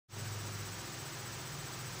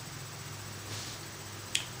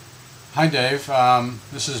Hi Dave,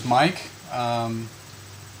 this is Mike. I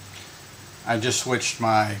just switched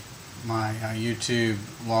my YouTube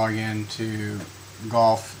login to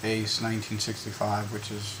Golf Ace 1965,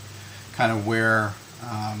 which is kind of where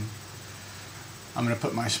I'm going to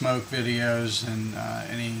put my smoke videos and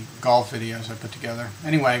any golf videos I put together.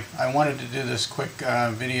 Anyway, I wanted to do this quick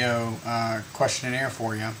video questionnaire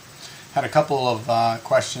for you. Had a couple of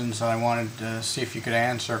questions that I wanted to see if you could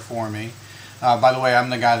answer for me. By the way,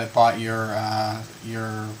 I'm the guy that bought your I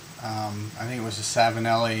think it was a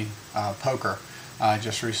Savinelli poker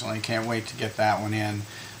just recently. Can't wait to get that one in.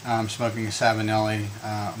 I'm smoking a Savinelli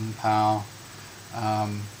Pal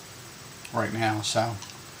right now. So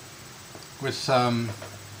with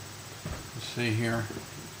let's see here,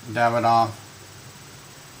 Davidoff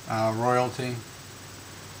Royalty,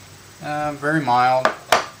 very mild,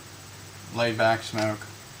 laid back smoke.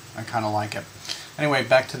 I kind of like it. Anyway,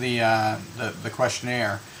 back to the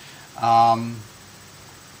questionnaire.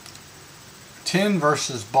 Tin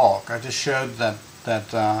versus bulk. I just showed that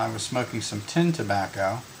I was smoking some tin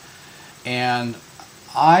tobacco, and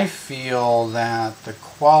I feel that the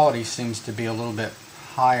quality seems to be a little bit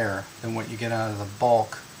higher than what you get out of the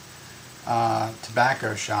bulk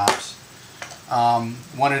tobacco shops.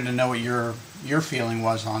 Wanted to know what your feeling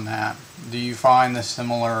was on that. Do you find the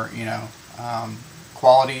similar,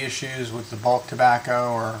 quality issues with the bulk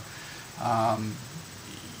tobacco, or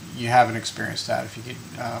you haven't experienced that? If you could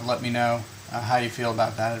let me know how you feel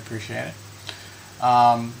about that, I'd appreciate it.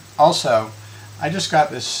 Also, I just got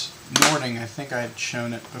this Nording. I think I had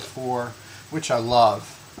shown it before, which I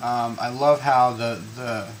love. I love how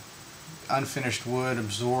the unfinished wood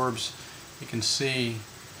absorbs. You can see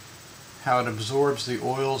how it absorbs the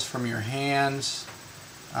oils from your hands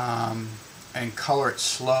and color it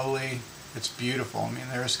slowly. It's beautiful. I mean,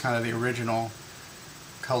 there's kind of the original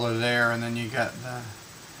color there, and then you got the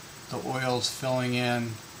oils filling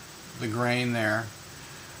in the grain there,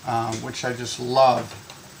 which I just love.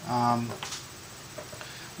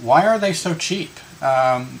 Why are they so cheap?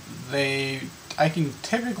 I can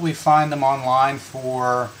typically find them online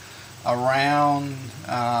for around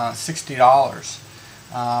 $60,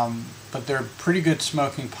 but they're pretty good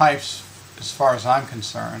smoking pipes as far as I'm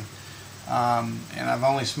concerned. And I've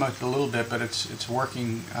only smoked a little bit, but it's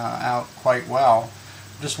working out quite well.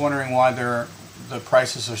 I'm just wondering why the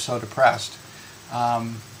prices are so depressed.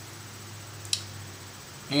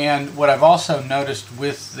 And what I've also noticed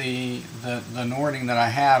with the Nording that I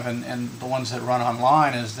have and the ones that run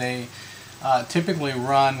online is they typically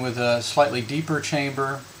run with a slightly deeper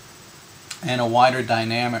chamber and a wider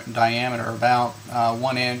diameter, about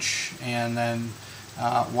 1 inch, and then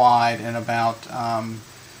wide, and about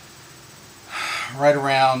right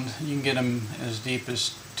around, you can get them as deep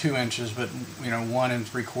as 2 inches, but 1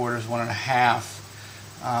 3/4, 1.5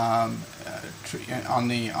 on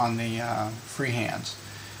the free hands.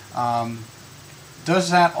 Does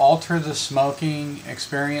that alter the smoking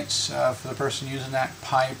experience for the person using that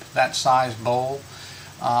pipe, that size bowl?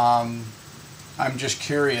 I'm just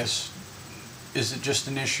curious. Is it just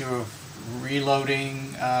an issue of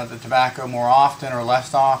reloading the tobacco more often or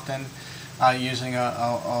less often using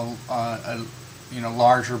a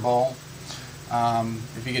larger bowl?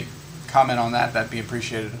 If you could comment on that, that'd be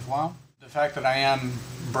appreciated as well. The fact that I am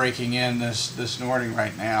breaking in this Nording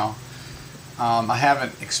right now, I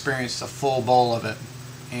haven't experienced a full bowl of it,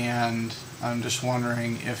 and I'm just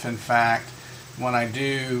wondering if in fact when I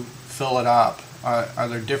do fill it up, are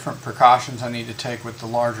there different precautions I need to take with the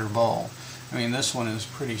larger bowl? I mean, this one is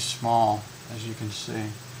pretty small, as you can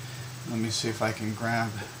see. Let me see if I can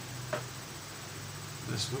grab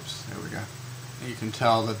this. Whoops, there we go. You can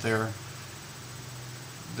tell that there's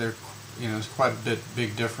quite a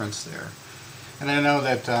big difference there. And I know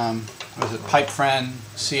that was it Pipe Friend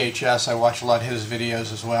CHS. I watch a lot of his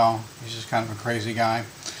videos as well. He's just kind of a crazy guy.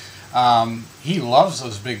 He loves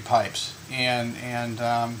those big pipes, and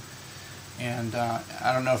I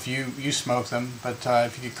don't know if you smoke them, but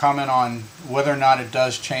if you could comment on whether or not it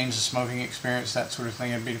does change the smoking experience, that sort of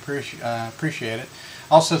thing, I'd be appreciate it.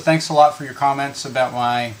 Also, thanks a lot for your comments about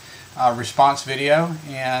my response video,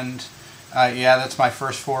 and yeah, that's my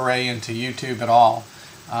first foray into YouTube at all.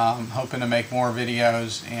 Hoping to make more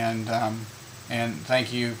videos, and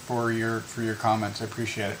thank you for your comments. I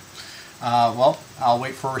appreciate it. Well, I'll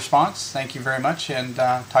wait for a response. Thank you very much, and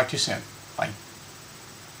talk to you soon. Bye.